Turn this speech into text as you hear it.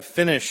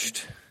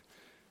Finished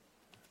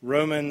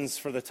Romans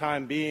for the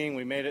time being.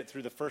 We made it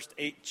through the first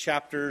 8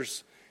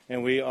 chapters,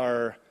 and we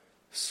are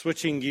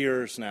switching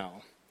gears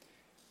now.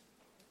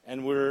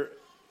 And we're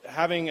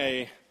having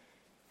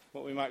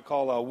what we might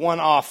call a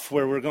one-off,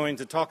 where we're going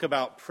to talk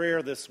about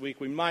prayer this week.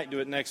 We might do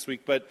it next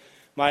week, but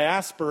my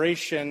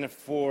aspiration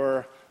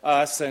for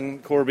us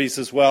and Corby's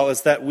as well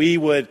is that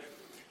we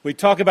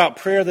talk about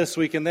prayer this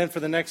week, and then for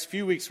the next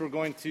few weeks we're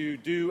going to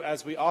do,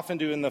 as we often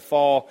do in the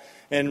fall,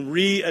 and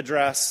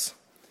readdress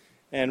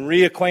and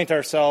reacquaint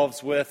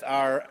ourselves with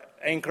our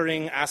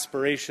anchoring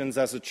aspirations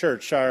as a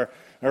church, our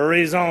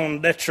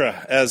raison d'etre,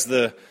 as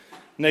the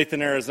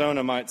Nathan,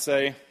 Arizona might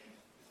say.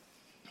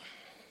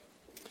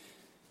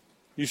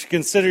 You should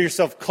consider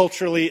yourself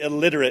culturally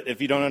illiterate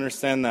if you don't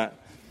understand that.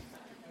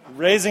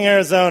 Raising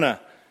Arizona.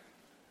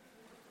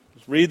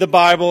 Read the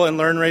Bible and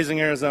learn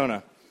Raising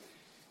Arizona.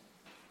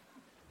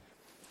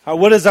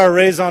 What is our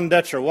raison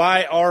d'etre?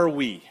 Why are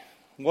we?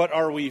 What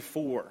are we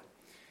for?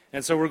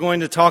 And so we're going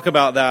to talk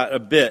about that a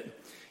bit.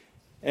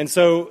 And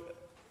so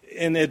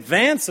in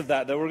advance of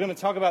that, though, we're going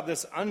to talk about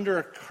this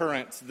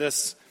undercurrent,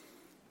 this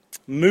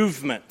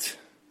movement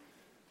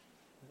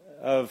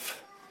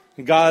of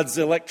God's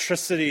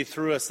electricity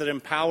through us that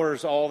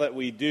empowers all that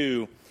we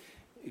do,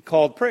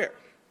 called prayer.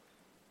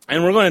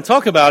 And we're going to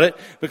talk about it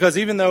because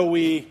even though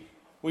we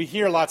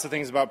hear lots of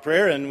things about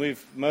prayer, and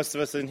most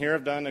of us in here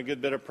have done a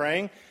good bit of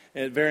praying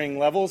at varying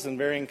levels and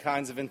varying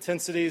kinds of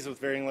intensities with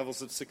varying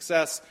levels of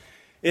success,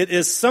 it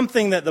is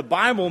something that the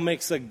Bible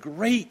makes a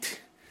great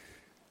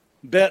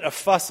bit of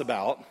fuss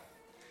about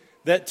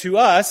that to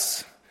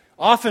us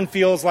often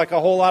feels like a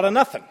whole lot of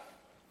nothing.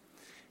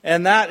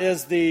 And that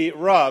is the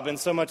rub in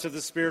so much of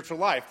the spiritual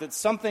life. That's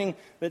something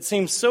that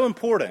seems so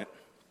important,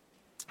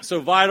 so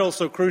vital,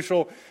 so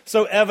crucial,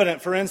 so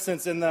evident. For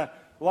instance, in the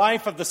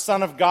life of the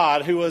Son of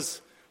God, who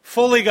was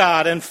fully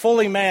God and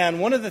fully man,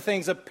 one of the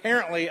things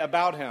apparently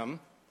about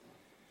him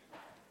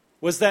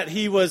was that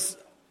he was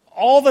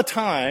all the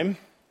time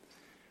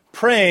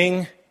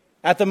praying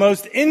at the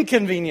most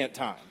inconvenient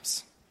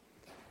times.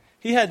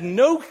 He had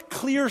no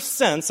clear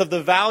sense of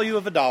the value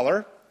of a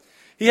dollar.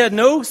 He had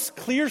no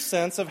clear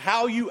sense of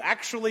how you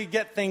actually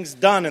get things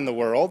done in the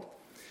world.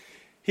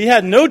 He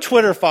had no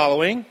Twitter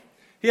following.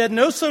 He had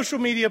no social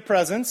media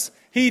presence.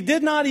 He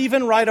did not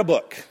even write a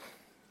book.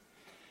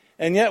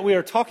 And yet we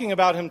are talking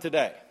about him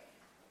today.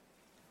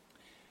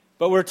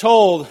 But we're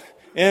told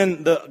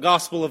in the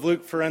Gospel of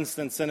Luke, for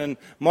instance, and in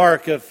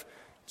Mark, of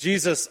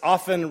Jesus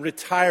often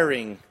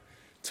retiring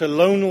to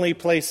lonely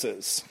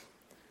places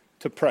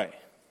to pray.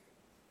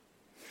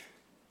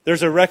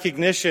 There's a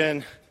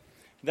recognition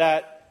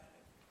that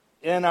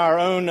in our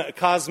own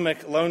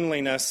cosmic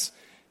loneliness,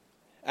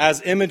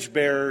 as image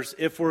bearers,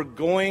 if we're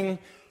going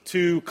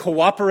to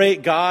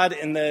cooperate God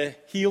in the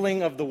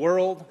healing of the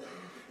world,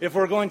 if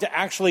we're going to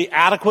actually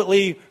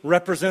adequately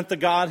represent the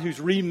God who's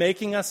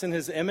remaking us in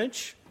his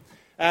image,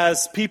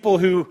 as people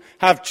who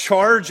have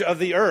charge of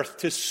the earth,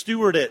 to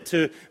steward it,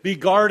 to be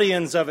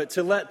guardians of it,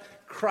 to let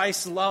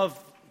Christ's love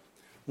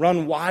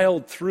run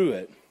wild through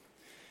it,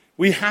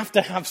 we have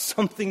to have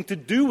something to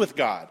do with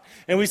God.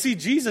 And we see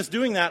Jesus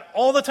doing that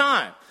all the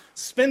time,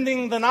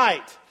 spending the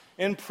night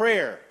in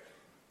prayer,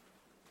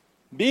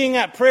 being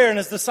at prayer, and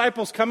his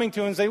disciples coming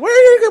to him and say, where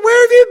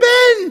have you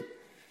been?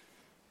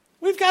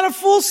 We've got a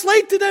full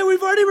slate today.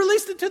 We've already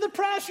released it to the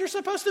press. You're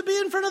supposed to be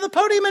in front of the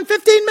podium in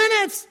 15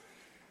 minutes.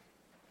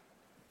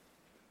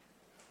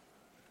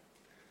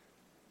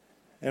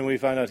 And we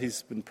find out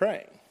he's been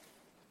praying.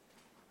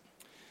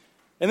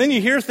 And then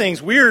you hear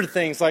things, weird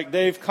things, like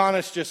Dave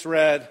Conish just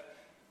read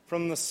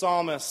from the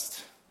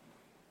psalmist,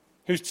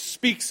 who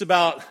speaks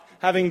about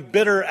having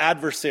bitter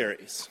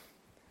adversaries,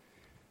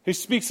 who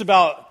speaks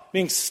about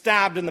being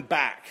stabbed in the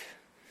back,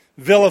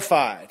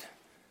 vilified,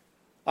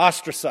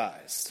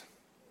 ostracized,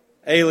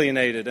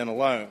 alienated, and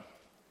alone.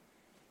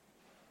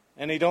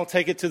 And he don't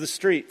take it to the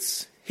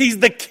streets. He's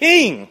the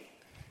king.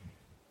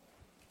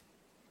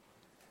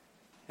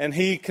 And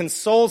he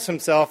consoles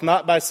himself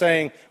not by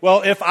saying,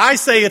 well, if I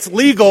say it's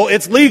legal,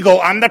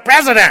 I'm the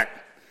president.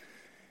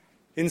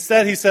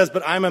 Instead, he says,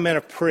 but I'm a man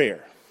of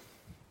prayer.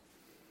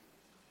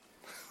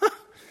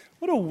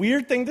 What a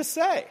weird thing to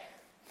say.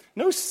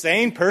 No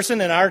sane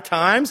person in our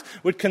times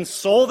would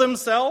console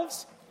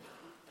themselves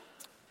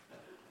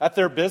at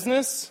their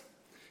business,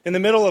 in the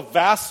middle of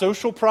vast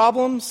social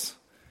problems,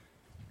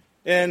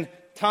 in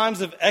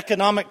times of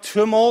economic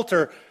tumult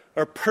or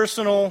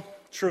personal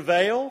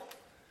travail,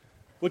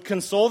 would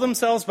console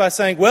themselves by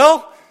saying,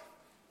 well,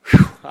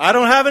 I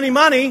don't have any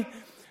money,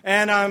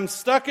 and I'm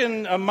stuck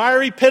in a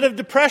miry pit of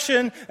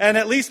depression, and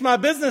at least my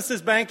business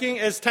is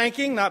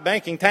tanking,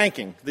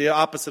 the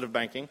opposite of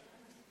banking.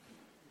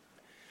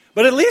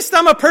 But at least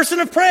I'm a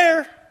person of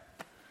prayer.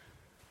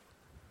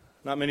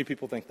 Not many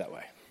people think that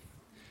way.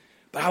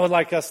 But I would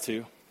like us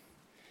to.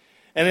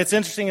 And it's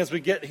interesting as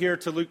we get here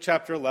to Luke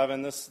chapter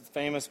 11, this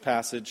famous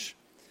passage,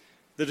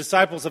 the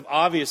disciples have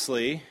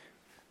obviously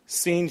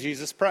seen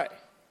Jesus pray.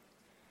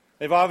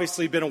 They've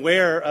obviously been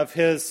aware of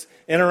his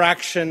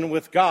interaction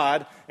with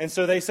God, and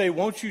so they say,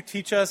 won't you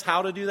teach us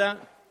how to do that?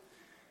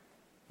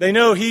 They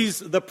know he's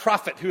the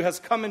prophet who has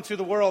come into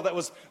the world that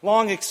was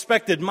long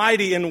expected,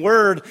 mighty in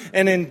word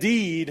and in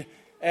deed.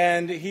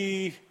 And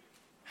he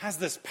has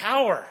this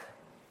power.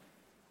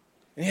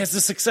 And he has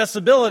this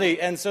accessibility.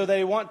 And so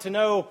they want to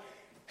know,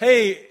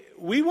 hey,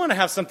 we want to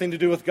have something to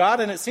do with God.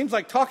 And it seems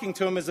like talking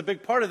to him is a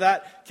big part of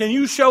that. Can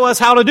you show us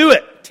how to do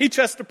it? Teach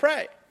us to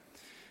pray.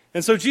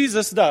 And so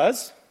Jesus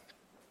does.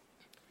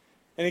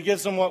 And he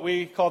gives them what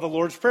we call the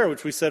Lord's Prayer,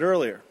 which we said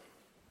earlier.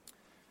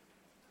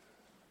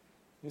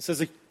 He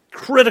says a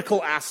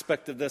critical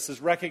aspect of this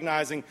is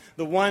recognizing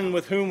the one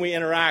with whom we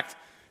interact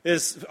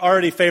is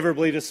already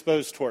favorably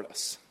disposed toward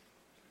us.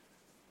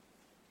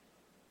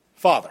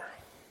 Father,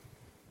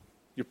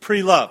 you're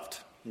pre-loved,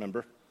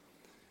 remember?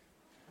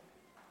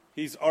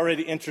 He's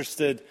already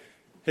interested.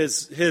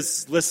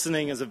 His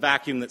listening is a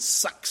vacuum that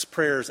sucks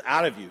prayers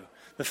out of you.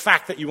 The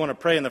fact that you want to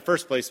pray in the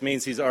first place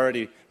means he's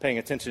already paying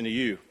attention to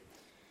you.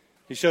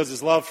 He shows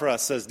his love for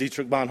us, says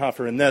Dietrich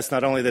Bonhoeffer in this,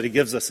 not only that he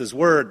gives us his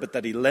word, but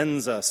that he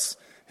lends us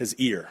his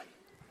ear.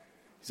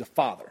 He's a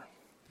father.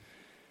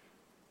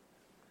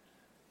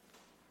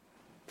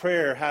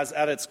 Prayer has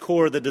at its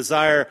core the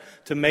desire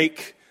to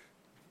make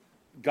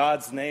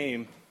God's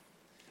name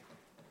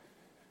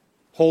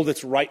hold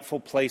its rightful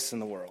place in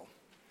the world.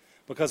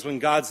 Because when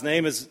God's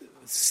name is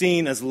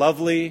seen as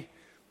lovely,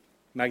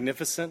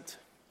 magnificent,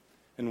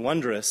 and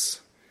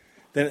wondrous,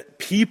 then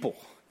people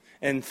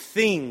and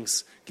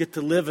things get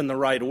to live in the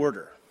right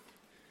order,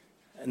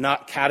 and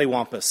not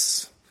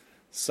cattywampus,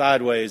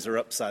 sideways or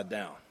upside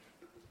down.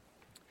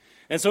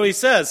 And so he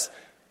says,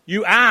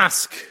 you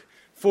ask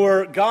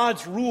for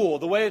God's rule,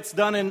 the way it's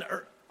done in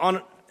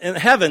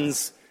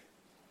heavens,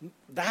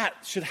 that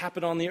should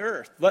happen on the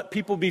earth. Let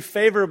people be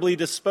favorably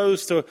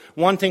disposed to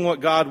wanting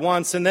what God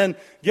wants, and then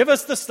give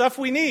us the stuff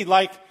we need,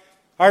 like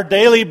our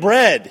daily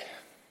bread,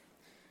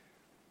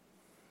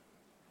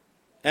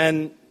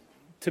 and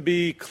to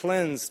be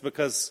cleansed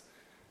because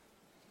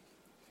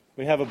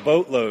we have a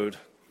boatload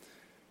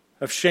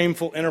of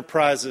shameful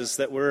enterprises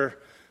that we're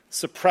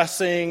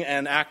suppressing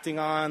and acting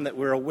on, that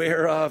we're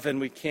aware of,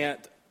 and we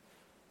can't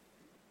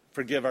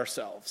forgive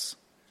ourselves.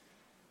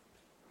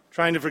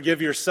 Trying to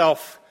forgive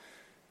yourself,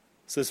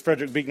 says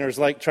Frederick Buechner, is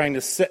like trying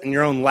to sit in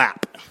your own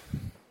lap.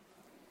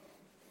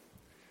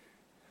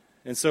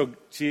 And so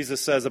Jesus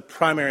says a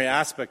primary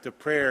aspect of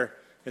prayer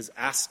is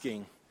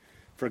asking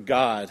for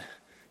God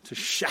to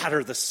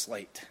shatter the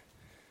slate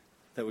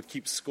that would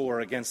keep score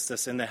against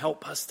us, and to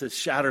help us to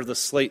shatter the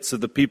slates of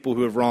the people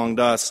who have wronged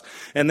us,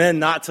 and then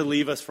not to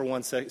leave us for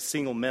one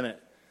single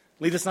minute.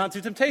 Lead us not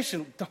to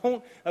temptation.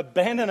 Don't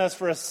abandon us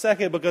for a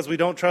second because we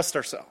don't trust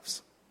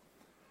ourselves.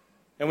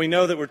 And we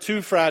know that we're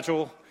too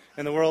fragile,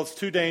 and the world's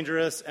too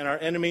dangerous, and our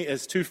enemy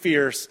is too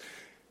fierce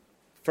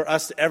for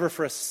us to ever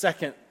for a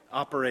second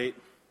operate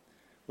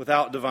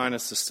without divine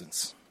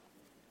assistance.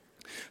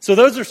 So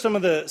those are some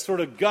of the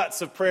sort of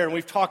guts of prayer, and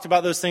we've talked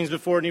about those things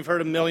before, and you've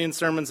heard a million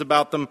sermons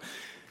about them.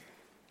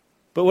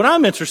 But what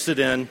I'm interested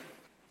in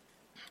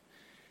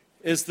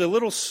is the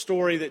little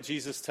story that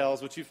Jesus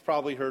tells, which you've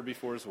probably heard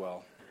before as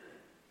well.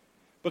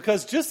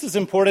 Because just as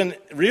important,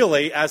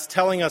 really, as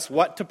telling us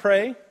what to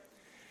pray,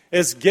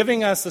 is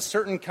giving us a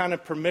certain kind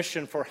of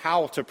permission for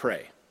how to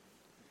pray.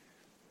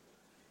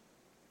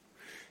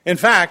 In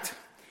fact,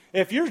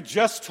 if you're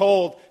just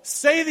told,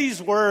 say these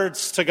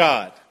words to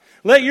God,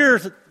 let your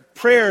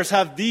prayers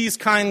have these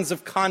kinds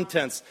of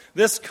contents,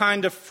 this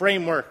kind of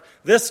framework,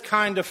 this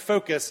kind of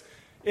focus.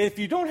 If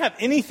you don't have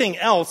anything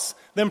else,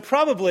 then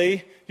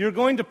probably you're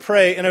going to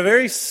pray in a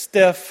very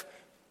stiff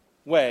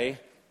way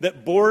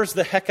that bores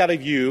the heck out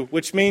of you,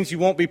 which means you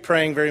won't be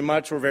praying very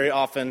much or very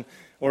often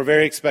or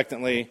very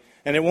expectantly,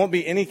 and it won't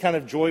be any kind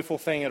of joyful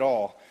thing at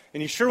all.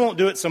 And you sure won't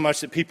do it so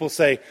much that people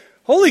say,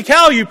 holy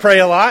cow, you pray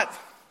a lot.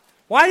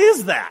 Why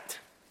is that?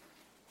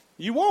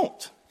 You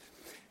won't.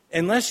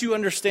 Unless you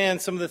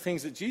understand some of the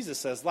things that Jesus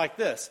says, like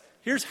this.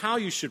 Here's how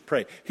you should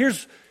pray.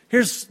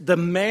 Here's the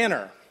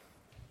manner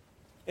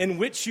in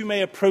which you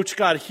may approach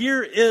God.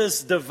 Here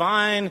is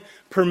divine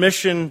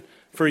permission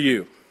for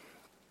you.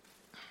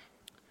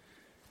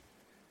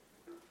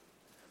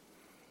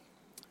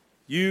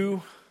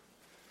 You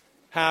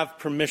have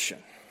permission.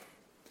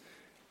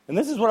 And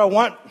this is what I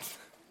want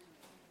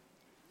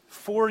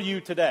for you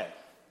today.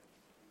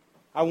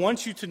 I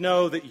want you to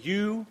know that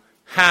you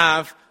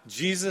have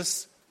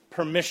Jesus'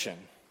 permission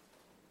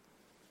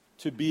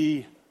to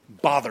be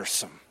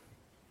bothersome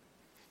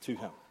to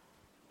him.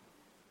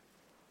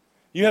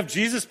 You have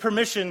Jesus'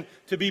 permission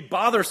to be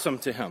bothersome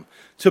to him,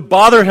 to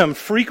bother him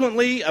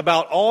frequently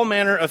about all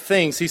manner of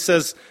things. He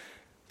says,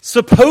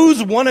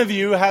 suppose one of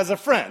you has a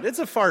friend. It's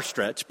a far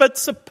stretch, but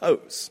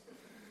suppose.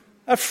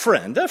 A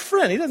friend.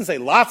 He doesn't say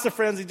lots of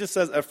friends, he just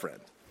says a friend.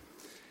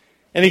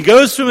 And he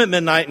goes to him at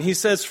midnight and he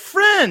says,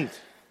 friend,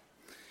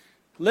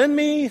 lend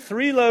me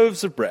 3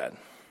 loaves of bread,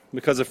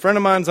 because a friend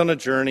of mine's on a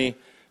journey,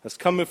 has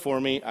come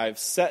before me, I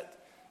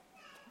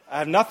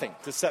have nothing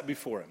to set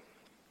before him.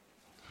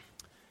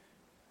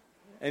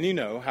 And you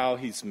know how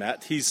he's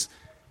met.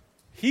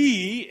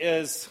 He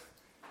is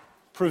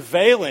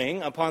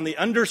prevailing upon the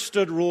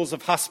understood rules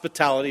of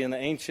hospitality in the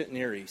ancient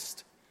Near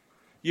East.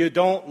 You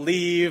don't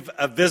leave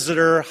a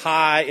visitor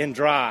high and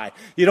dry.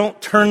 You don't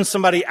turn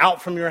somebody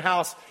out from your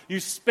house. You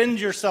spend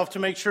yourself to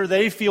make sure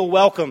they feel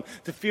welcome,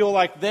 to feel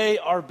like they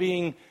are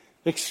being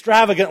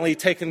extravagantly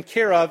taken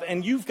care of,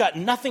 and you've got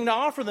nothing to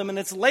offer them, and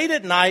it's late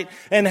at night,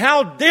 and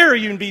how dare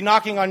you be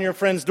knocking on your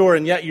friend's door,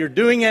 and yet you're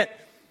doing it,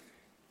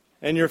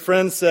 and your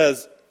friend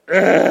says,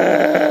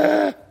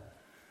 "Ugh."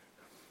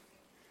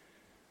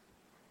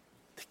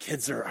 The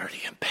kids are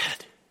already in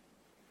bed.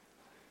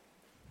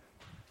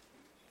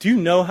 Do you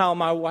know how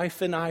my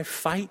wife and I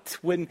fight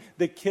when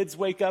the kids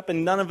wake up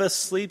and none of us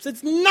sleeps?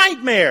 It's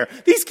nightmare.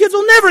 These kids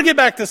will never get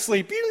back to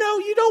sleep. You know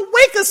you don't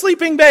wake a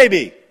sleeping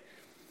baby.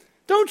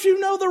 Don't you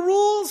know the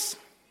rules?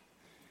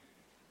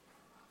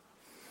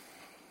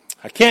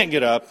 I can't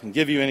get up and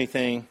give you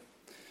anything.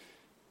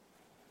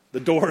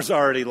 The door's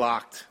already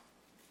locked.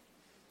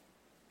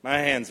 My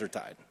hands are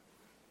tied.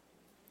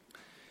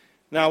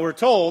 Now we're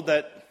told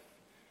that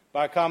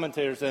by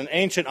commentators that an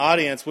ancient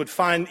audience would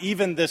find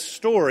even this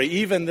story,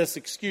 even this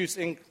excuse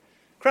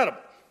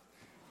incredible,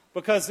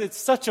 because it's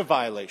such a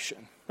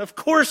violation. Of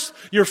course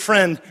your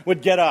friend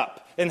would get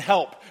up and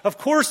help. Of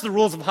course the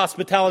rules of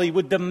hospitality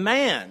would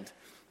demand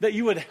that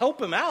you would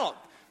help him out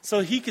so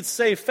he could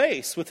save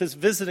face with his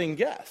visiting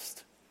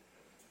guest.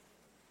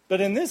 But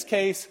in this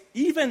case,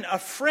 even a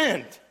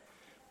friend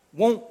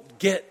won't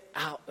get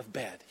out of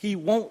bed. He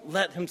won't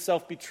let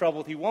himself be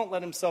troubled. He won't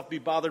let himself be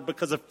bothered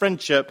because of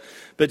friendship.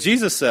 But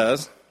Jesus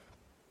says,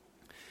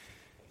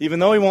 even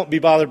though he won't be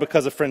bothered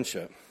because of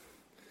friendship,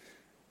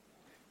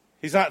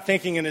 he's not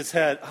thinking in his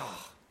head,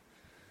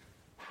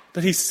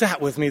 but he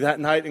sat with me that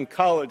night in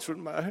college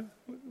when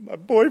my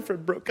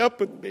boyfriend broke up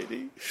with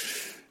me.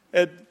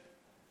 And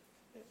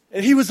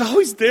he was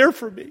always there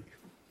for me.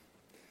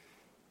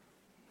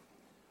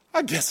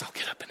 I guess I'll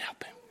get up and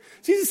help him.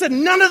 Jesus said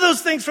none of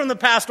those things from the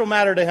past will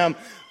matter to him.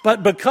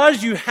 But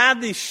because you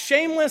had the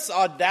shameless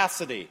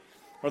audacity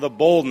or the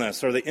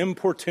boldness or the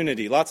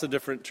importunity, lots of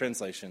different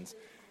translations,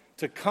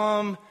 to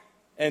come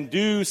and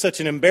do such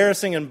an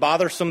embarrassing and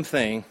bothersome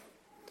thing,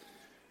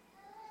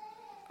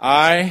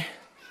 I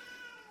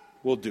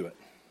will do it.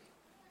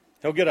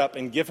 He'll get up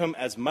and give him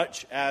as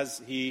much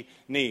as he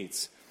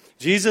needs.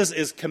 Jesus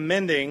is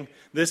commending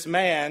this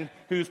man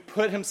who's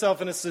put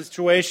himself in a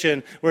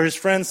situation where his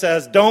friend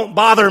says, "Don't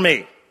bother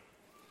me."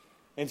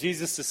 And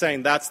Jesus is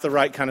saying that's the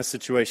right kind of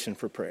situation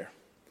for prayer.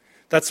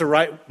 That's the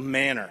right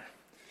manner.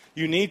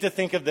 You need to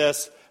think of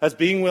this as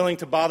being willing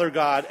to bother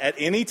God at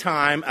any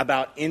time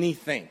about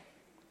anything.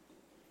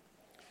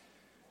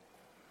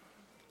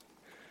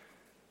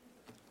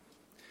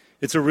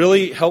 It's a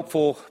really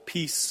helpful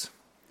piece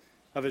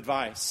of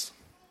advice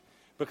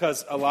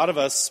because a lot of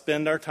us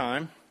spend our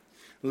time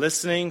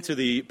listening to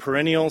the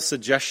perennial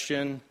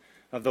suggestion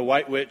of the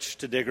white witch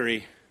to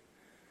Diggory,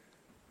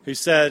 who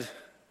said,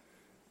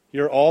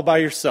 "You're all by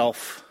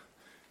yourself,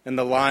 and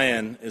the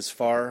lion is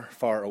far,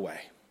 far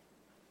away."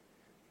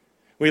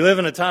 We live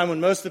in a time when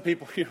most of the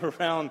people here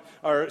around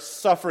are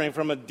suffering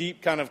from a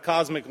deep kind of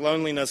cosmic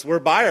loneliness. We're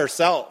by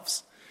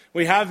ourselves.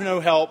 We have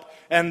no help,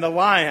 and the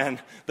lion,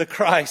 the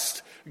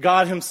Christ,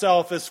 God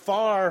himself, is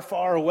far,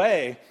 far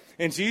away.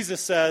 And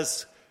Jesus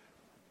says,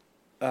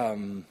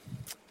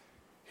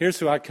 here's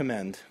who I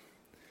commend.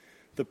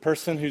 The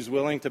person who's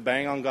willing to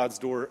bang on God's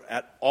door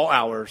at all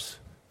hours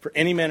for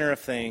any manner of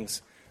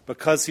things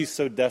because he's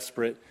so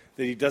desperate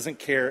that he doesn't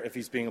care if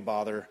he's being a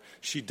bother.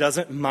 She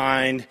doesn't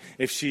mind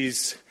if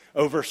she's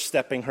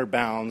overstepping her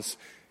bounds.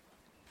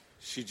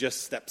 She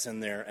just steps in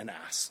there and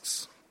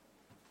asks.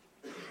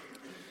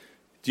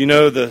 Do you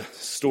know the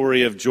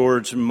story of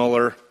George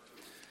Muller?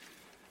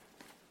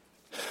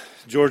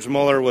 George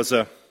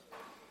Muller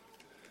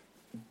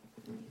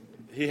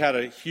he had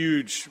a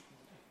huge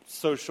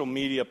social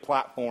media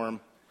platform.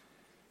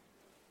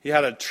 He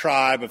had a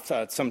tribe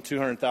of some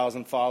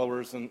 200,000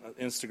 followers on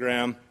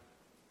Instagram.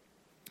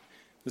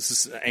 This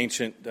is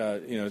ancient,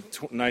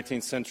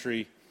 19th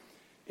century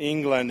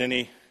England, and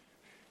he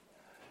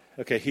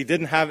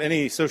didn't have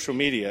any social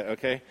media,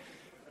 okay?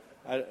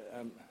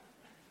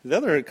 The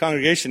other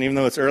congregation, even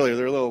though it's earlier,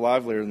 they're a little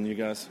livelier than you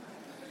guys.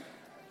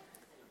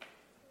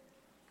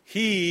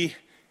 He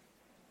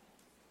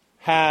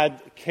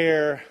had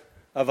care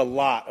of a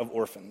lot of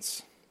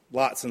orphans,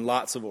 lots and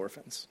lots of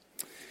orphans.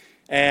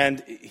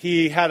 And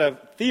he had a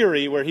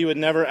theory where he would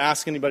never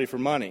ask anybody for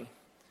money.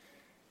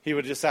 He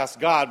would just ask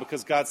God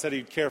because God said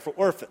he'd care for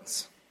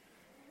orphans.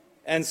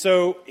 And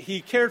so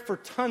he cared for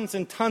tons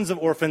and tons of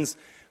orphans,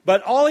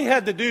 but all he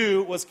had to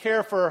do was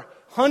care for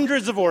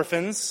hundreds of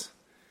orphans,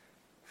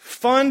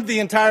 fund the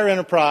entire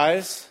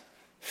enterprise,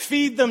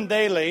 feed them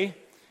daily,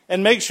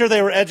 and make sure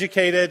they were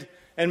educated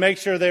and make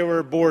sure they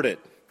were boarded.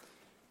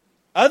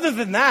 Other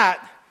than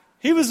that,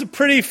 he was a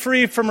pretty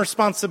free from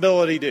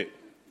responsibility dude.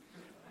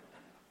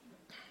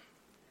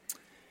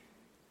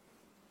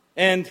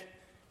 And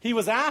he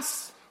was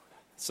asked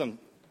at some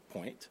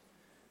point,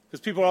 because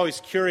people are always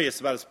curious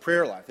about his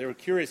prayer life. They were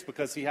curious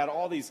because he had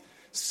all these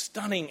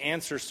stunning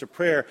answers to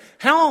prayer.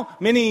 How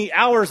many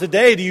hours a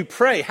day do you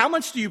pray? How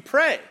much do you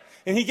pray?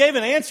 And he gave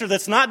an answer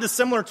that's not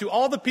dissimilar to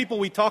all the people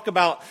we talk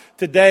about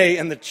today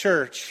in the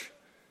church.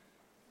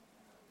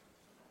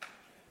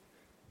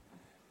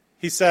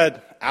 He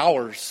said,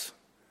 hours.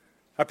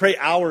 I pray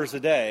hours a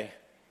day.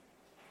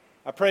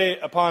 I pray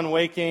upon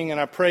waking, and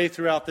I pray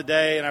throughout the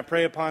day, and I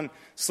pray upon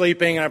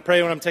sleeping, and I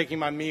pray when I'm taking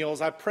my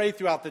meals. I pray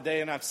throughout the day,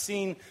 and I've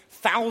seen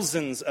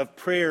thousands of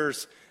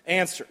prayers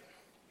answered.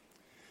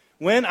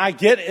 When I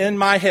get in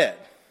my head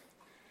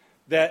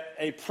that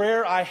a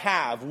prayer I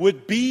have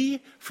would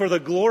be for the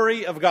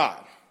glory of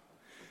God,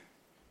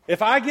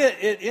 if I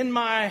get it in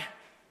my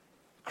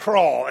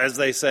crawl, as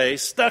they say,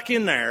 stuck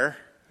in there,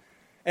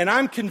 and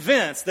I'm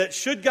convinced that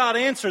should God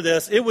answer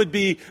this, it would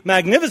be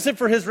magnificent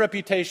for his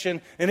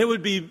reputation, and it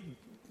would be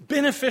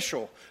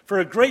beneficial for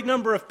a great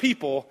number of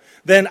people,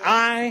 then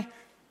I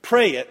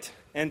pray it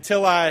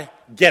until I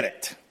get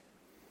it.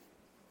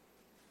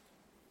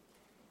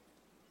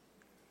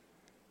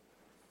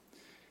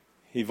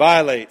 He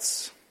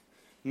violates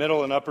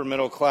middle and upper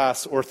middle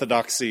class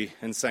orthodoxy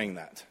in saying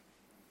that.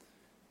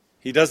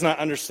 He does not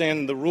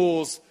understand the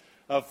rules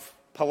of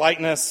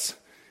politeness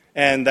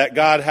and that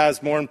God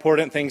has more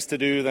important things to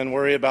do than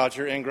worry about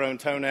your ingrown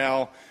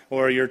toenail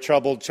or your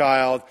troubled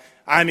child.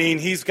 I mean,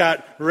 he's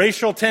got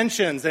racial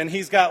tensions, and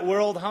he's got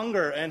world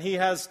hunger, and he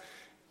has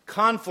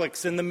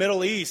conflicts in the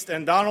Middle East,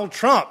 and Donald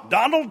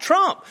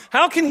Trump,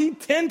 how can he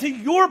tend to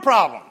your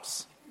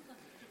problems?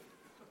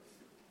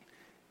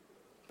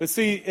 But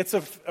see, it's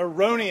an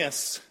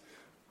erroneous,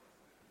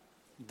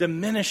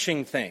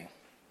 diminishing thing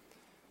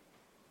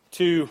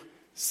to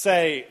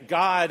say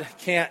God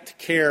can't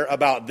care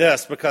about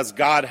this because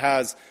God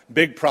has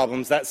big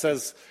problems. That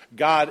says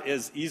God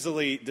is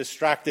easily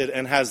distracted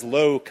and has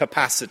low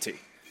capacity.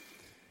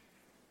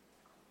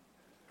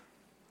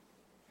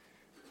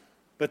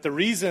 But the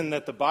reason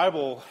that the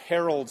Bible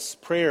heralds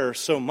prayer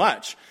so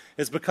much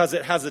is because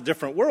it has a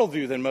different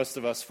worldview than most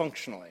of us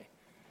functionally.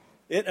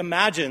 It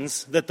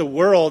imagines that the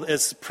world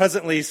is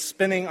presently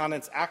spinning on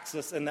its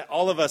axis and that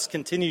all of us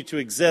continue to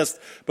exist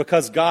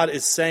because God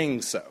is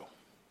saying so.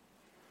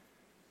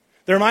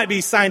 There might be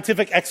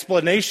scientific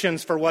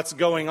explanations for what's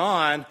going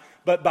on,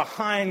 but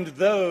behind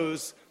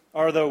those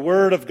are the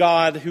Word of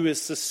God who is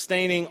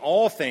sustaining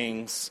all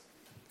things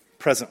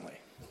presently.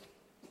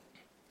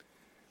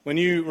 When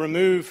you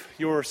remove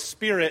your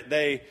spirit,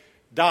 they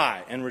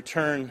die and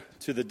return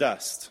to the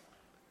dust.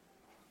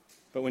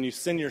 But when you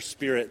send your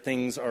spirit,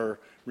 things are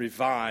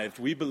revived.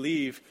 We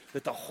believe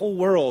that the whole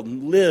world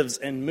lives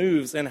and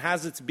moves and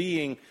has its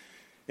being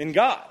in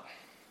God.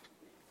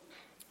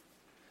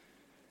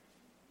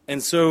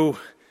 And so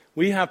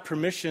we have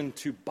permission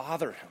to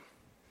bother him.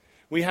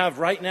 We have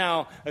right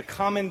now a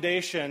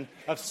commendation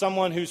of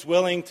someone who's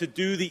willing to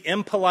do the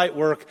impolite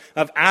work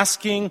of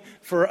asking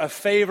for a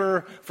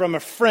favor from a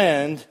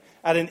friend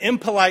at an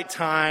impolite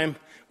time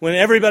when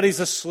everybody's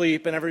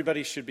asleep and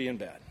everybody should be in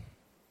bed.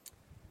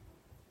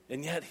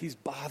 And yet he's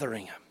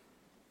bothering him.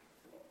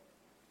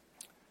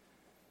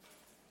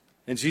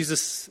 And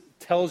Jesus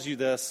tells you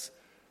this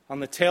on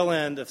the tail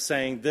end of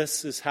saying,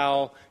 this is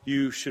how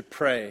you should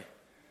pray.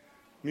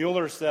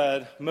 Mueller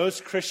said,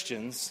 most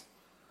Christians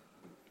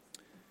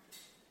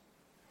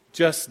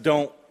just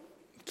don't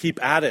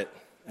keep at it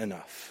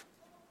enough.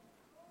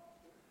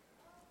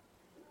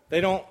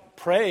 They don't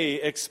pray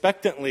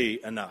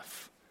expectantly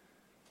enough.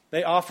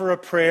 They offer a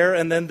prayer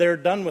and then they're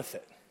done with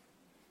it.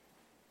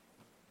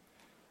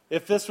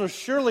 If this was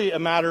surely a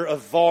matter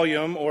of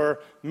volume or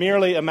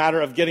merely a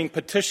matter of getting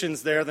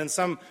petitions there, then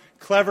some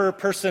clever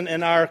person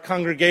in our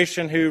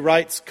congregation who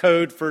writes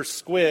code for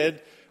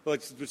Squid,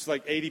 which is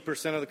like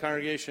 80% of the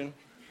congregation,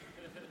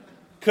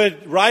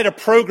 could write a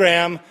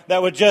program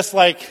that would just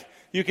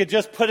you could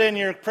just put in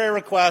your prayer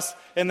request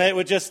and they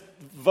would just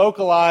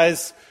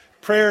vocalize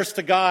prayers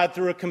to God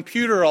through a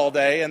computer all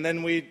day, and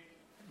then we'd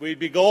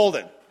be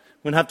golden. We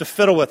wouldn't have to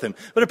fiddle with him.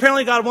 But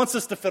apparently God wants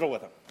us to fiddle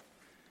with him.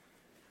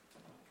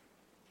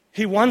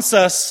 He wants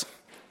us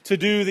to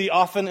do the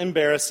often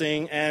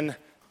embarrassing and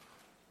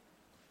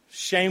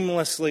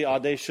shamelessly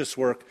audacious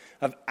work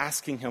of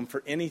asking him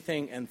for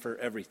anything and for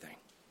everything.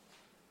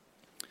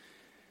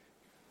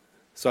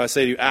 So I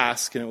say to you,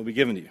 ask and it will be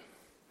given to you.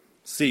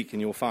 Seek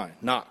and you will find.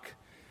 Knock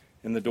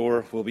and the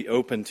door will be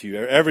opened to you.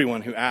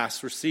 Everyone who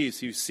asks receives.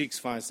 He who seeks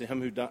finds. To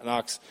him who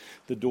knocks,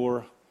 the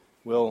door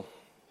will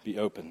be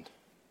opened.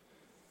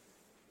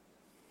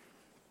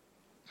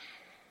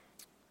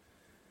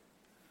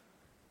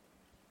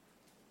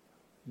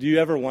 Do you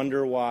ever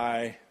wonder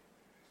why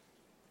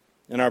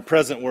in our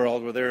present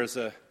world, where there is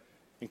an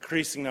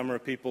increasing number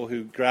of people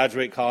who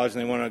graduate college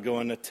and they want to go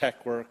into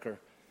tech work, or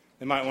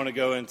they might want to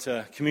go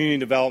into community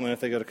development if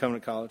they go to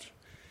Covenant College,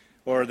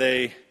 or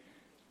they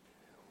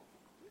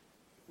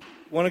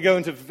want to go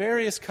into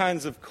various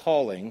kinds of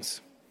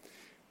callings,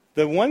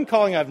 the one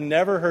calling I've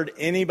never heard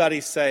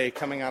anybody say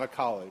coming out of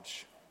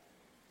college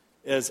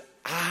is,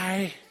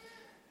 I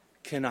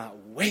cannot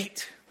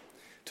wait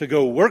to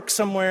go work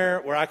somewhere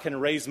where I can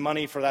raise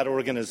money for that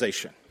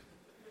organization.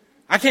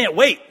 I can't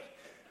wait.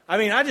 I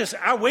mean,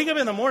 I wake up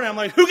in the morning, I'm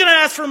like, who can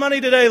I ask for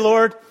money today,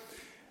 Lord?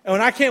 And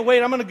when I can't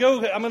wait, I'm going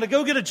to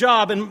go get a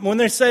job. And when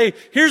they say,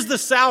 here's the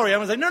salary,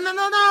 I'm going to say,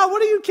 no,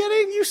 what are you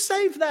kidding? You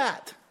save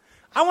that.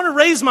 I want to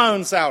raise my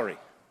own salary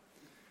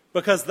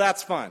because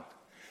that's fun.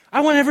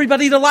 I want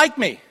everybody to like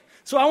me.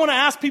 So I want to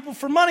ask people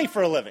for money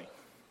for a living.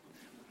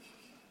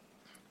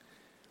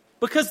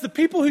 Because the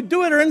people who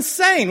do it are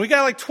insane. We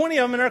got like 20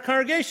 of them in our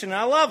congregation, and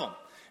I love them.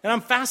 And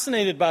I'm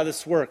fascinated by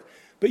this work.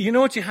 But you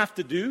know what you have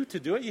to do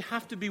it? You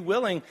have to be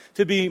willing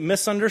to be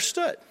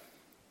misunderstood.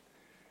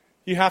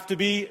 You have to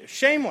be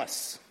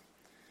shameless.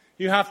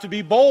 You have to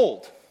be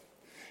bold.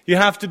 You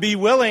have to be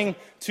willing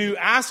to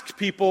ask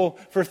people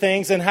for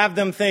things and have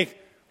them think,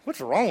 what's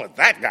wrong with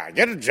that guy?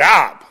 Get a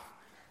job.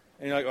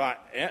 And you're like, well,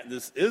 yeah,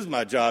 this is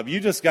my job. You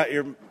just got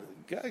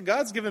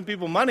God's giving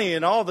people money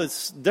in all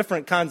this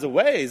different kinds of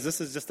ways. This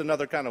is just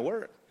another kind of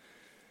work.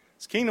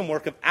 It's kingdom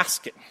work of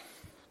asking.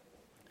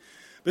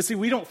 But see,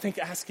 we don't think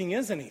asking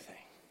is anything.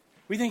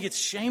 We think it's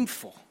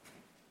shameful.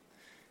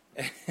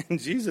 And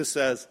Jesus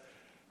says,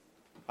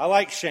 I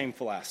like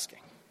shameful asking.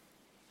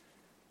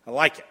 I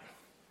like it.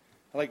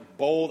 I like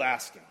bold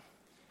asking.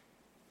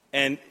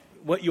 And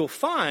what you'll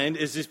find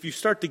is if you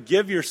start to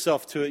give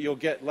yourself to it, you'll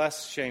get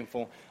less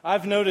shameful.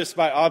 I've noticed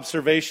by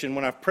observation,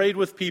 when I've prayed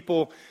with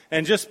people,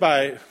 and just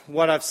by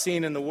what I've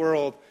seen in the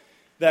world,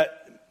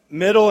 that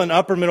middle and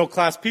upper middle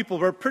class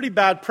people are pretty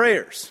bad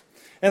prayers.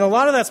 And a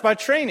lot of that's by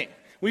training.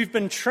 We've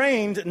been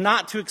trained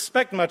not to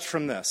expect much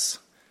from this.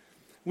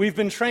 We've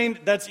been trained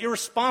that's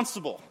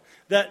irresponsible,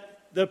 that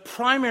the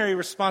primary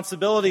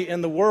responsibility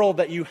in the world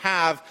that you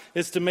have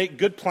is to make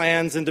good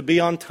plans and to be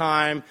on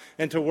time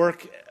and to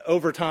work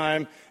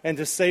overtime and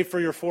to save for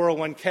your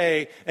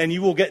 401k, and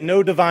you will get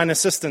no divine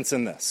assistance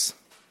in this.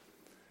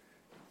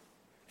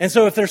 And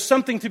so if there's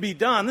something to be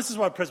done, this is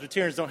why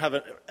Presbyterians don't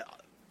have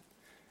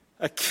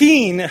a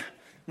keen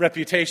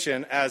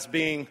reputation as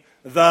being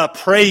the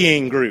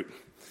praying group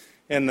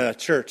in the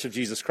Church of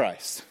Jesus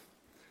Christ.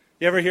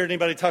 You ever hear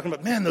anybody talking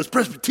about, man, those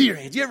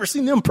Presbyterians, you ever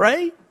seen them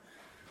pray?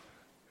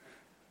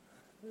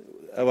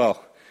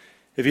 Well,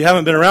 if you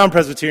haven't been around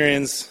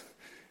Presbyterians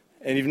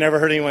and you've never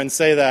heard anyone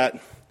say that,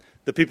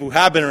 the people who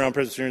have been around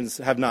Presbyterians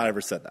have not ever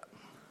said that.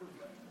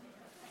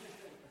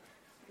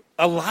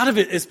 A lot of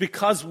it is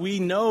because we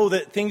know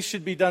that things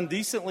should be done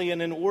decently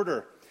and in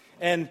order.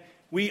 And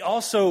we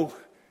also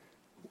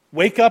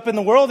wake up in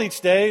the world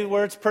each day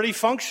where it's pretty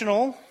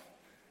functionally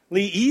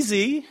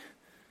easy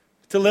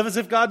to live as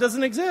if God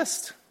doesn't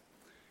exist.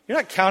 You're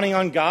not counting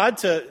on God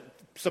to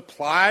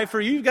supply for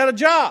you. You've got a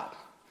job.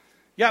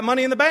 You got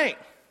money in the bank.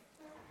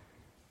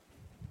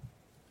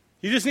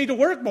 You just need to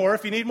work more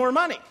if you need more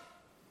money.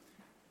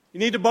 You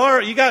need to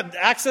borrow. You got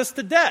access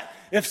to debt.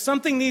 If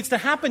something needs to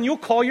happen, you'll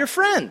call your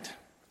friend.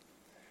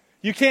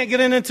 You can't get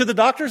into the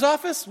doctor's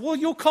office? Well,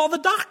 you'll call the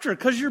doctor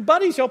because you're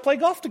buddies. Y'all play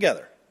golf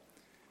together.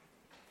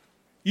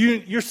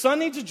 Your son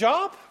needs a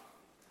job?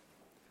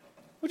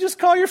 Well, just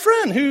call your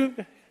friend who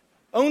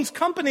owns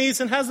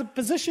companies and has a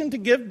position to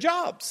give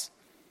jobs.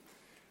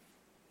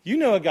 You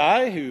know a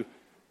guy who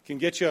can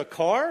get you a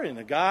car and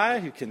a guy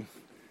who can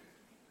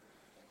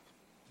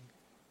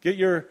get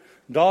your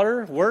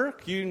daughter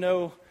work. You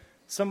know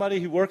somebody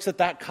who works at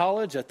that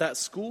college, at that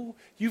school.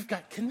 You've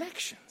got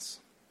connections.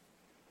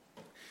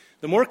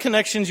 The more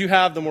connections you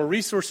have, the more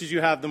resources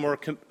you have, the more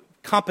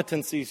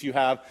competencies you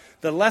have,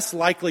 the less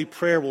likely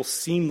prayer will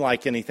seem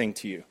like anything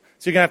to you.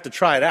 So you're going to have to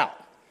try it out.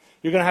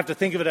 You're going to have to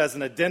think of it as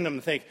an addendum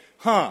and think,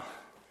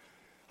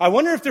 I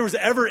wonder if there was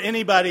ever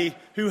anybody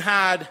who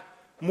had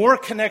more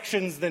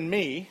connections than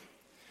me,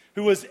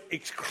 who was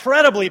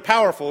incredibly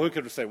powerful, who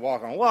could say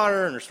walk on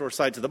water and restore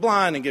sight to the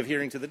blind and give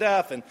hearing to the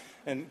deaf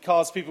and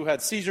cause people who had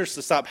seizures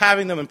to stop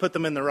having them and put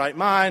them in the right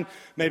mind,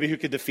 maybe who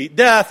could defeat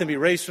death and be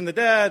raised from the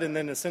dead and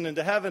then ascend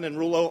into heaven and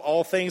rule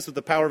all things with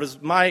the power of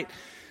his might.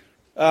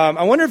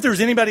 I wonder if there was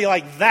anybody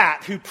like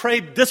that who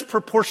prayed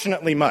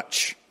disproportionately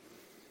much.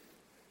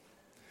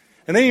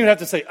 And then you'd have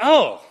to say,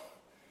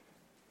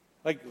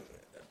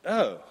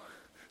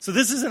 So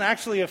this isn't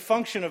actually a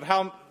function of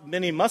how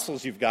many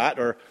muscles you've got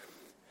or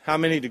how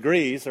many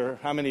degrees or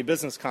how many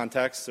business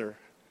contacts or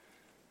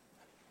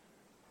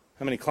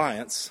how many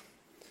clients.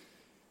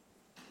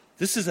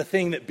 This is a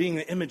thing that being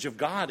the image of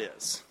God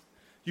is.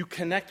 You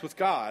connect with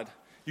God,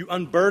 you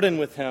unburden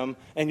with him,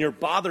 and you're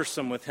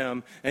bothersome with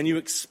him, and you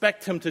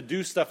expect him to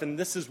do stuff, and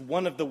this is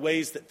one of the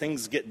ways that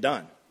things get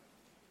done.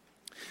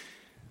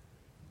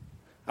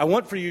 I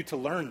want for you to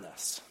learn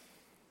this.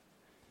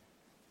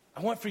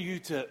 I want for you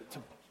to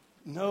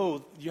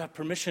know you have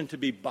permission to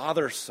be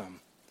bothersome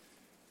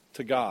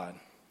to God.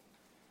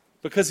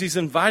 Because he's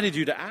invited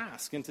you to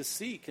ask and to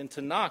seek and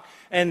to knock.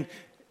 And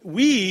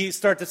we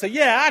start to say,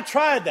 yeah, I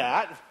tried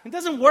that. It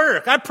doesn't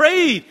work. I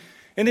prayed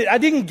and I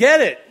didn't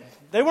get it.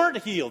 They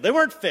weren't healed. They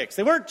weren't fixed.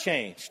 They weren't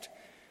changed.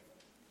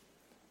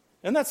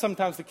 And that's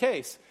sometimes the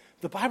case.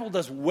 The Bible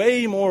does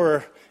way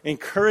more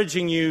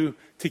encouraging you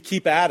to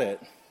keep at it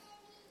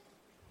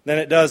than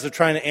it does of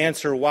trying to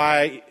answer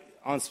why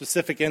on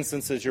specific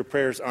instances your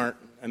prayers aren't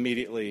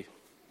immediately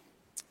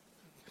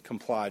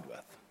complied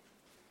with.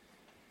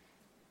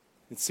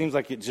 It seems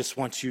like it just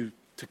wants you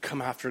to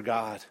come after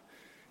God,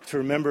 to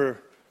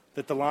remember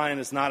that the lion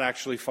is not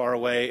actually far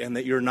away and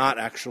that you're not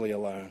actually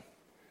alone,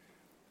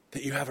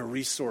 that you have a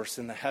resource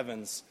in the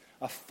heavens,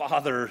 a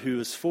Father who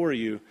is for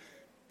you,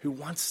 who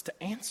wants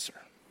to answer.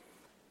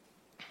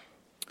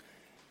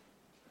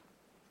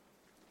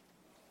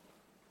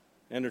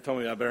 Andrew told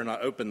me I better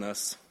not open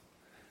this.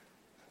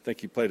 I think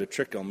he played a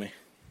trick on me.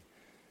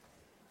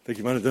 I think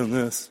he might have done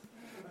this.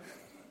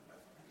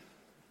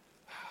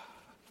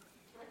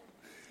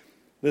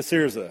 This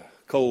here is a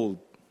cold,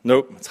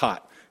 nope, it's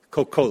hot,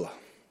 Coca-Cola.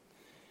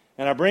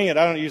 And I bring it,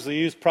 I don't usually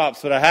use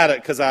props, but I had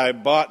it because I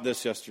bought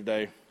this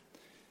yesterday.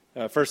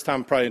 First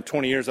time probably in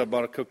 20 years I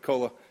bought a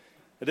Coca-Cola.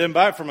 I didn't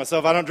buy it for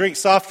myself. I don't drink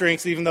soft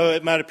drinks, even though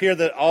it might appear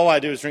that all I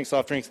do is drink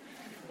soft drinks.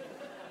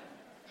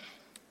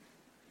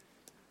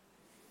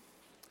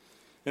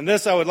 And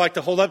this I would like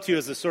to hold up to you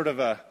as a sort of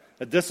a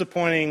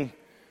disappointing,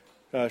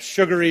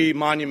 sugary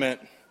monument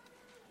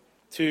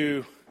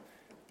to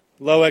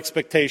low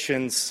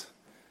expectations.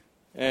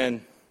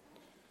 And,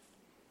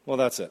 well,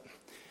 that's it.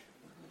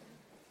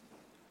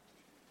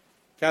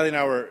 Kathy and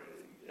I were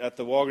at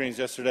the Walgreens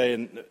yesterday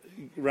and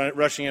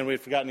rushing in. We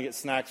had forgotten to get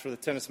snacks for the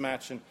tennis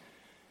match. And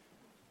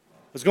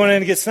I was going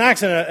in to get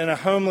snacks, and a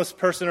homeless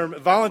person, or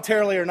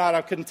voluntarily or not,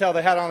 I couldn't tell.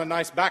 They had on a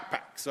nice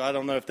backpack. So I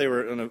don't know if they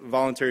were in a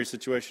voluntary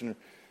situation or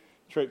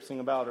traipsing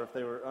about, or if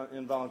they were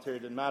involuntary.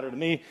 It didn't matter to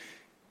me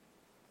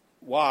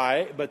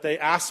why. But they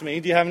asked me,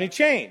 do you have any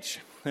change?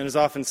 And as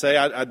I often say,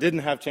 I didn't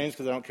have change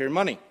because I don't carry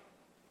money,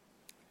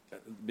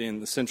 being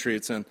the century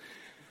it's in.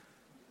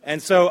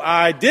 And so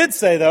I did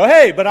say, though,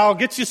 hey, but I'll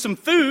get you some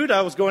food.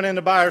 I was going in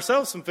to buy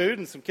ourselves some food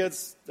and some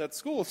kids at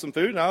school some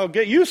food, and I'll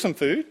get you some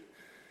food.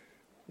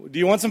 Do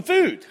you want some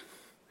food?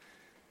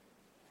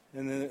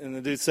 And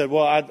the dude said,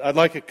 well, I'd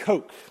like a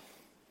Coke.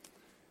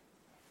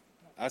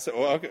 I said,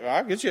 well, okay,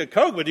 I'll get you a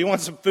Coke, but do you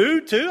want some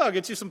food too? I'll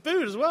get you some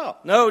food as well.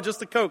 No,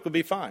 just a Coke will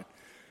be fine.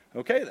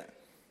 Okay, then.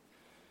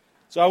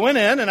 So I went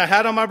in, and I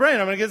had on my brain,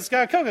 I'm going to get this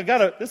guy a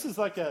Coke. This is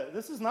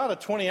not a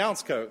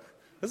 20-ounce Coke.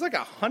 This is like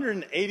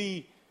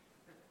 180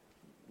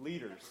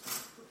 liters.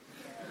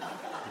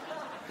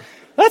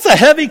 That's a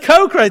heavy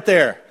Coke right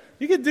there.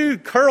 You could do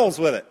curls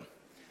with it.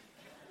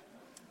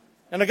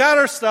 And I got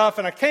her stuff,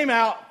 and I came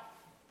out,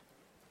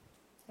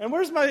 and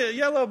where's my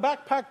yellow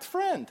backpacked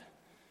friend?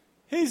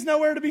 He's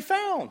nowhere to be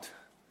found.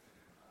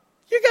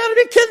 You got to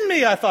be kidding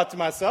me, I thought to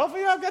myself.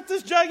 I've got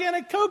this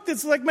gigantic Coke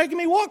that's like making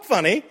me walk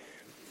funny.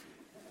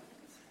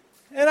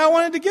 And I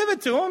wanted to give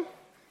it to him.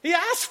 He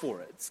asked for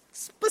it,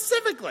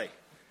 specifically.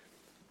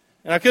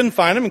 And I couldn't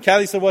find him, and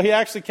Kathy said, well, he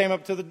actually came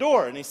up to the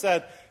door, and he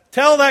said,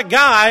 tell that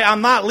guy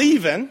I'm not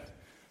leaving.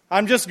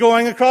 I'm just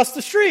going across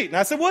the street. And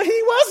I said, well, he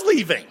was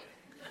leaving.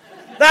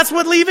 That's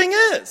what leaving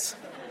is.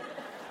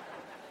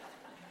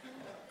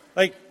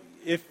 Like,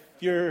 if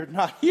you're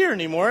not here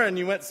anymore and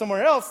you went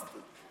somewhere else,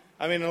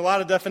 I mean, in a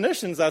lot of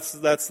definitions,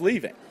 that's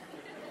leaving.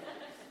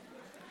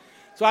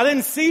 So I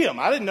didn't see him.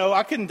 I didn't know.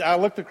 I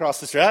looked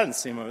across the street. I didn't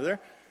see him over there.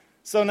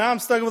 So now I'm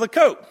stuck with a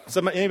Coke.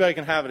 So anybody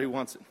can have it who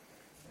wants it.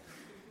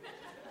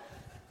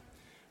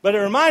 But it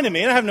reminded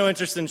me, and I have no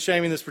interest in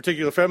shaming this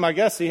particular friend. I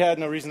guess he had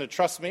no reason to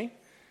trust me.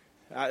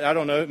 I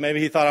don't know. Maybe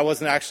he thought I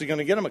wasn't actually going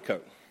to get him a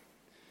Coke.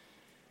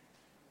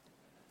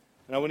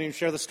 And I wouldn't even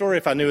share the story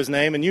if I knew his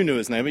name, and you knew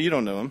his name, but you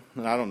don't know him,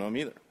 and I don't know him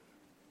either.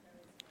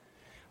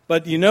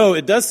 But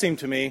it does seem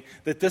to me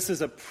that this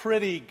is a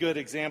pretty good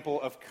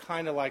example of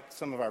kind of like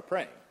some of our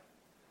praying.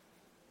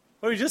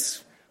 Well,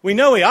 we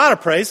know we ought to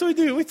pray, so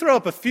we throw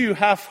up a few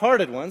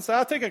half-hearted ones. So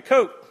I'll take a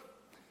Coke.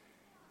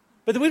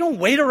 But we don't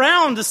wait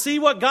around to see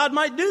what God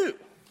might do.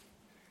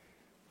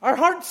 Our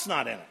heart's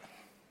not in it.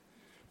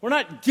 We're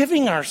not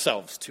giving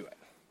ourselves to it.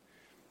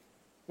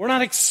 We're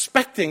not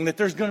expecting that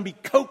there's going to be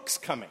Cokes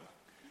coming.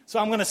 So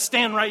I'm going to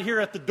stand right here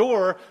at the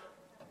door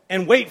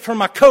and wait for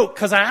my Coke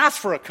because I asked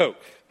for a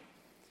Coke.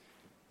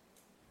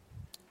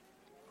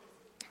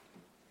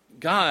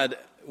 God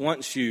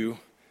wants you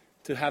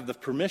to have the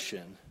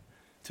permission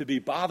to be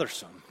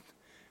bothersome.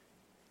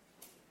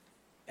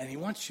 And he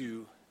wants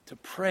you to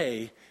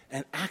pray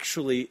and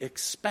actually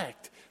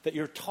expect that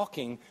you're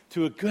talking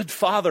to a good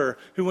father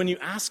who, when you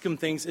ask him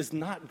things, is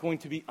not going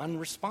to be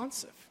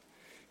unresponsive.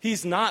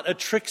 He's not a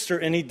trickster,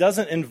 and he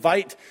doesn't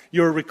invite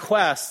your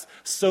requests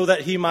so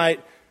that he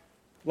might,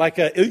 like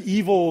an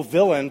evil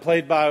villain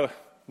played by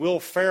Will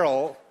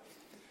Ferrell,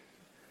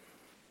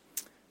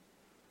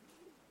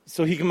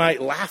 so he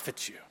might laugh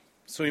at you,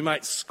 so he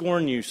might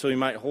scorn you, so he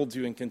might hold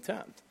you in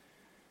contempt.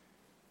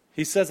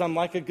 He says, I'm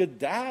like a good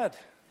dad.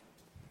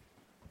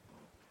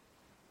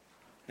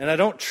 And I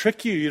don't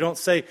trick you. You don't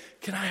say,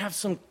 can I have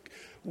some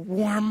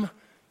warm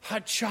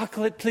hot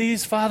chocolate,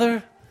 please,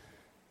 Father?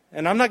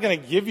 And I'm not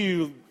going to give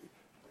you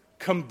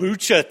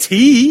kombucha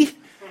tea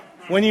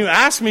when you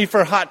ask me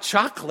for hot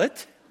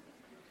chocolate.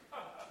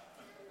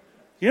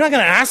 You're not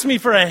going to ask me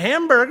for a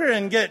hamburger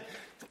and get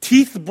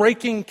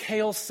teeth-breaking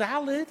kale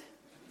salad.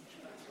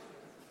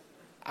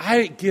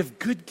 I give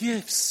good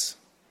gifts.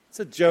 It's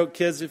a joke,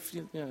 kids.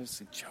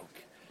 It's a joke.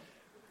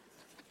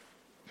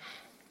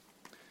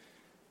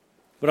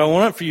 What I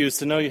want for you is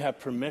to know you have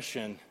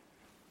permission.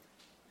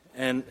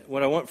 And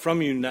what I want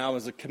from you now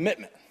is a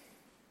commitment.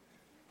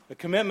 A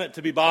commitment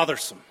to be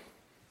bothersome.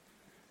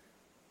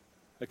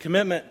 A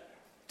commitment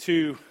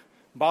to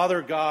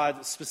bother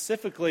God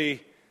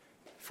specifically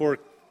for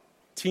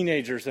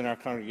teenagers in our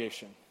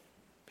congregation.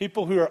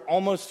 People who are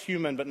almost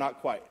human but not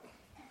quite.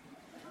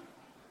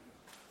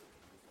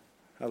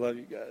 I love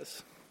you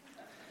guys.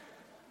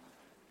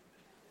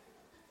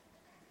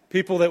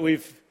 People that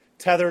we've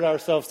tethered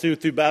ourselves to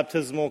through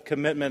baptismal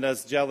commitment,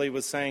 as Jelly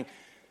was saying.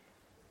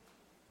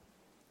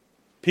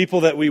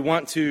 People that we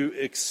want to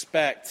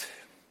expect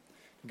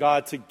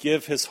God to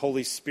give His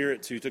Holy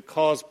Spirit to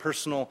cause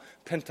personal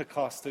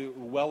Pentecost to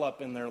well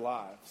up in their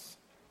lives.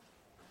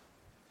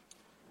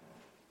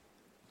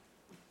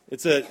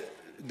 It's a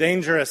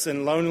dangerous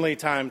and lonely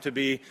time to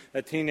be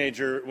a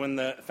teenager when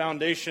the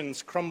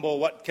foundations crumble.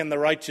 What can the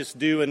righteous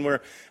do? And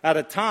we're at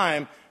a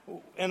time,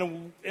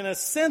 in a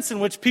sense, in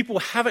which people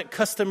haven't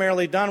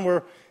customarily done,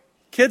 where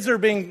kids are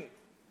being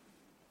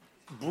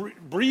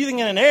breathing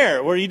in an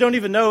air where you don't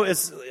even know,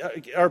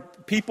 are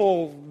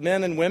people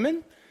men and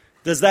women?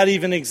 Does that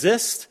even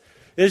exist?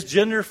 Is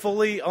gender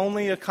fully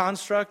only a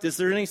construct? Is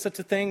there any such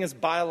a thing as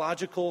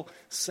biological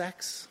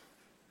sex?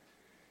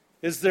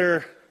 Is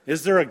there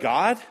a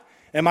God?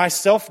 Am I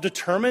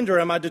self-determined, or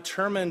am I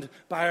determined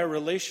by a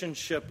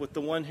relationship with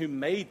the one who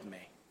made me?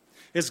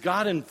 Is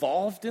God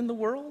involved in the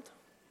world?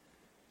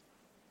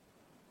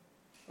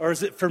 Or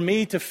is it for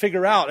me to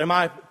figure out, am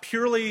I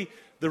purely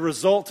the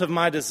result of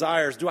my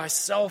desires? Do I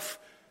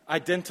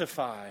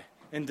self-identify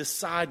and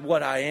decide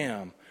what I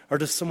am? Or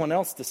does someone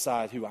else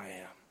decide who I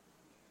am?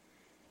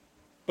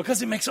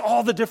 Because it makes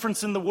all the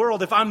difference in the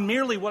world. If I'm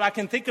merely what I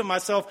can think of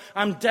myself,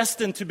 I'm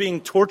destined to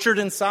being tortured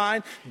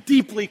inside,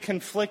 deeply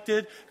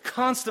conflicted,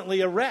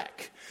 constantly a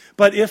wreck.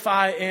 But if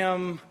I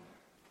am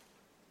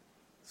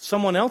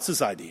someone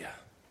else's idea,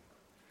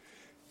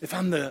 if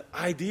I'm the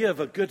idea of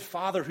a good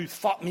father who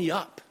thought me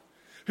up,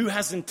 who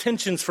has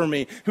intentions for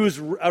me, who is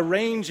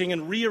arranging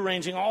and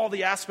rearranging all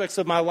the aspects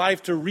of my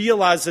life to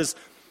realize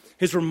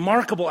his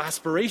remarkable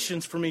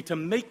aspirations for me, to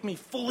make me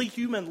fully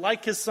human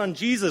like His Son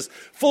Jesus,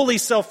 fully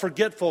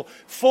self-forgetful,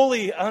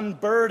 fully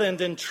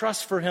unburdened in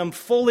trust for Him,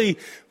 fully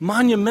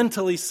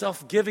monumentally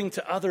self-giving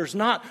to others,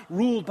 not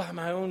ruled by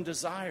my own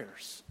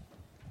desires,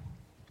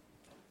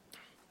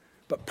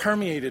 but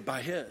permeated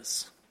by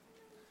His.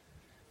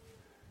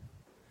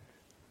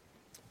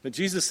 But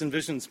Jesus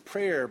envisions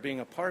prayer being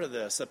a part of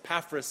this.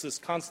 Epaphras is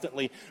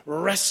constantly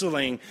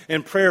wrestling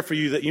in prayer for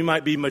you that you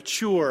might be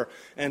mature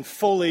and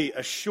fully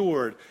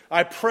assured.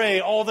 I pray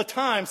all the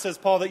time, says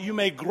Paul, that you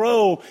may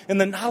grow in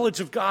the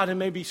knowledge of God and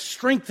may be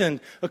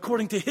strengthened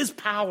according to His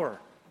power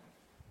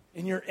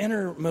in your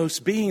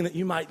innermost being, that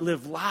you might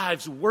live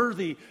lives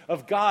worthy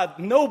of God.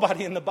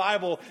 Nobody in the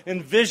Bible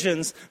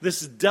envisions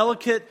this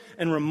delicate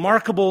and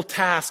remarkable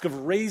task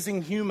of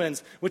raising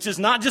humans, which is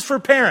not just for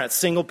parents,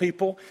 single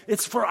people,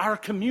 it's for our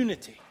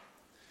community.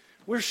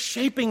 We're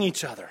shaping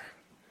each other.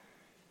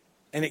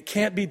 And it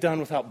can't be done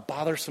without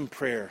bothersome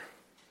prayer.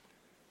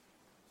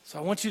 So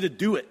I want you to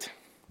do it.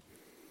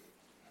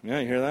 Yeah,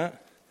 you hear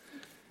that?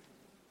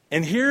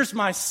 And here's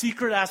my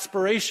secret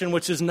aspiration,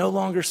 which is no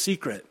longer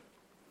secret.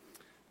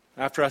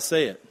 After I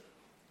say it,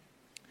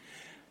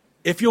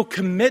 if you'll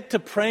commit to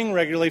praying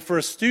regularly for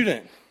a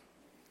student,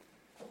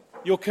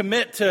 you'll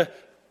commit to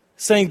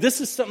saying,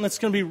 this is something that's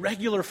going to be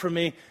regular for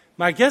me,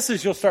 my guess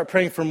is you'll start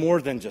praying for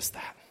more than just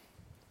that.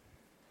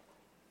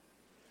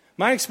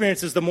 My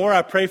experience is the more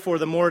I pray for,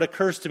 the more it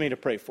occurs to me to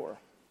pray for.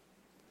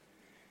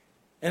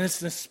 And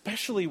it's an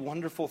especially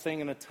wonderful thing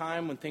in a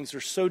time when things are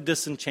so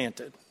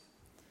disenchanted.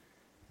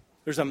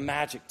 There's a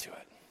magic to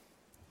it.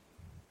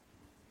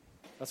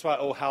 That's why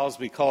old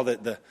Halsby called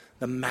it the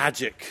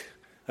magic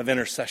of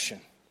intercession.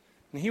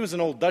 And he was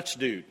an old Dutch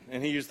dude,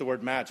 and he used the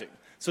word magic.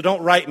 So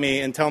don't write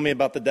me and tell me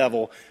about the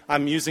devil.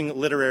 I'm using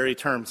literary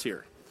terms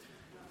here.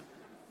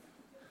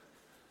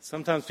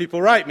 Sometimes people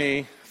write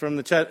me from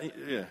the chat.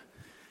 Yeah.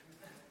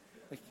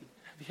 Like,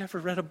 have you ever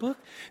read a book?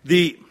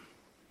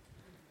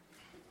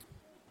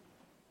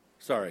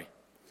 Sorry.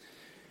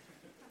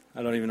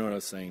 I don't even know what I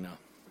was saying now.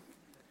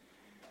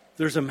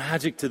 There's a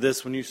magic to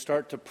this when you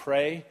start to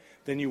pray.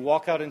 Then you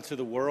walk out into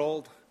the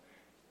world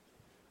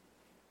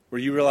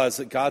where you realize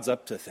that God's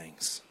up to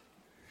things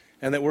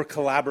and that we're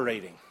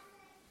collaborating.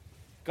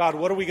 God,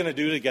 what are we going to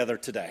do together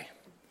today?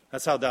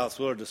 That's how Dallas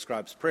Willard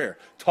describes prayer.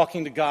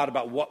 Talking to God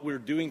about what we're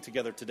doing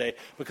together today,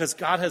 because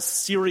God has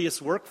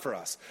serious work for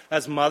us.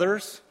 As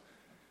mothers,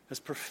 as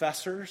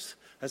professors,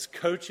 as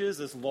coaches,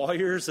 as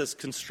lawyers, as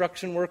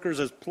construction workers,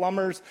 as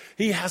plumbers,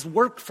 He has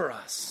work for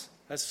us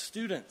as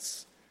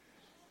students.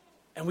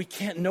 And we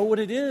can't know what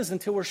it is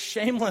until we're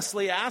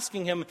shamelessly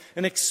asking Him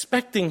and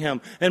expecting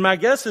Him. And my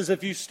guess is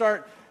if you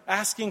start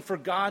asking for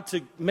God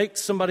to make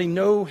somebody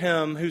know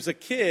Him who's a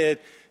kid,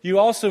 you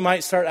also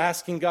might start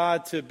asking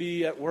God to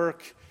be at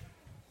work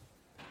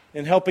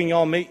in helping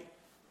y'all meet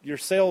your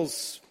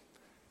sales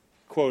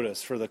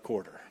quotas for the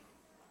quarter.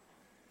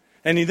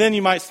 And then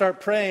you might start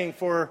praying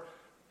for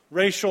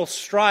racial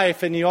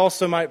strife, and you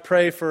also might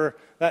pray for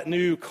that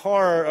new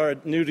car or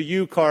new to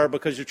you car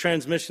because your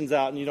transmission's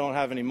out and you don't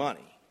have any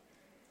money.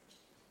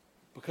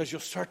 Because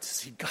you'll start to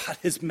see God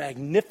is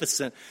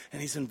magnificent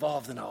and He's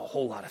involved in a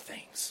whole lot of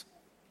things.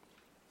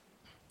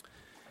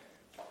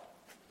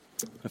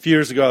 A few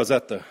years ago, I was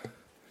at the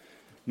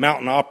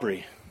Mountain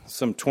Opry,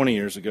 some 20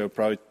 years ago,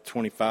 probably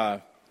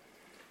 25.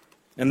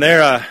 And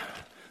there,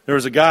 There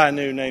was a guy I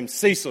knew named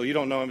Cecil. You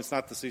don't know him. It's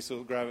not the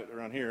Cecil Gravett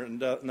around here.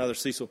 Another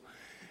Cecil.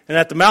 And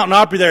at the Mountain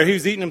Opry there, he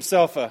was eating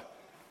himself a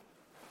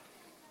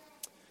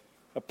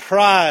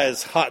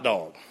prize hot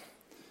dog.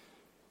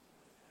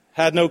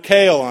 Had no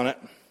kale on it.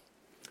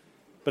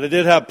 But it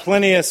did have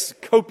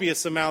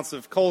copious amounts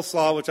of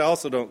coleslaw, which I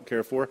also don't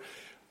care for,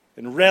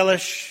 and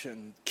relish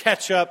and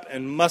ketchup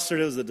and mustard.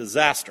 It was a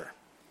disaster.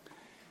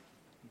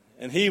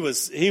 And he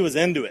was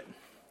into it.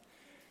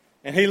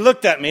 And he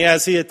looked at me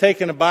as he had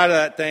taken a bite of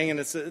that thing, and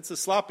it's a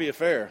sloppy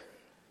affair.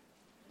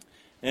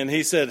 And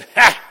he said,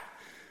 "Ha!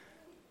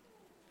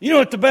 You know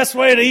what the best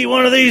way to eat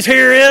one of these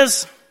here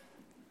is?"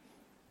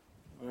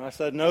 And I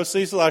said, "No,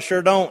 Cecil, I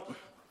sure don't."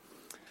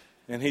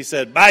 And he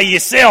said, "By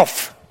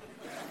yourself.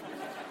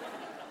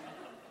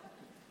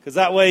 Because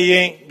that way you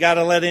ain't got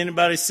to let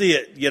anybody see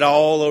it get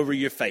all over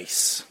your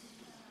face."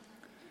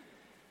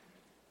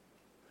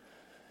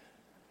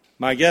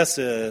 My guess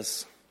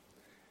is,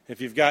 if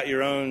you've got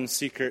your own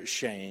secret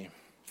shame,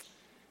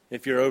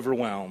 if you're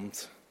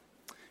overwhelmed,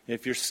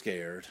 if you're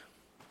scared,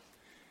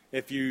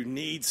 if you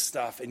need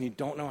stuff and you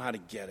don't know how to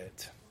get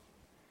it,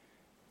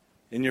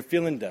 and you're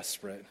feeling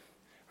desperate,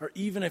 or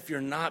even if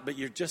you're not, but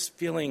you're just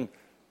feeling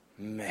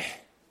meh,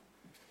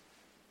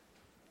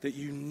 that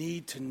you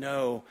need to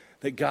know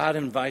that God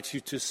invites you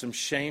to some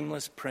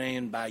shameless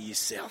praying by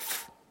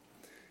yourself,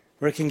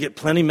 where it can get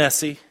plenty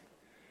messy,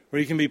 where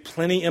you can be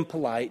plenty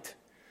impolite,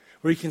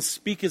 where you can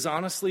speak as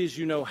honestly as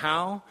you know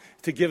how,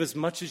 to give as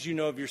much as you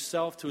know of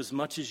yourself to as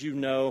much as you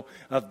know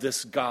of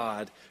this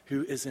God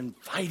who is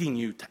inviting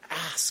you to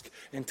ask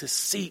and to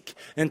seek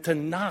and to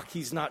knock.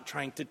 He's not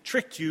trying to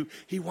trick you.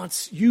 He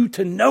wants you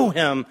to know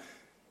him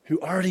who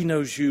already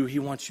knows you. He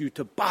wants you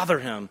to bother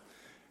him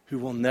who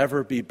will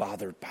never be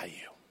bothered by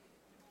you.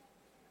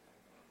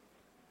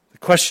 The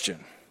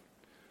question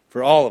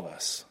for all of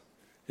us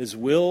is,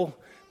 will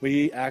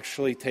we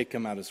actually take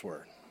him at his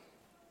word?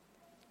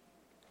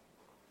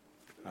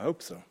 I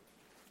hope so.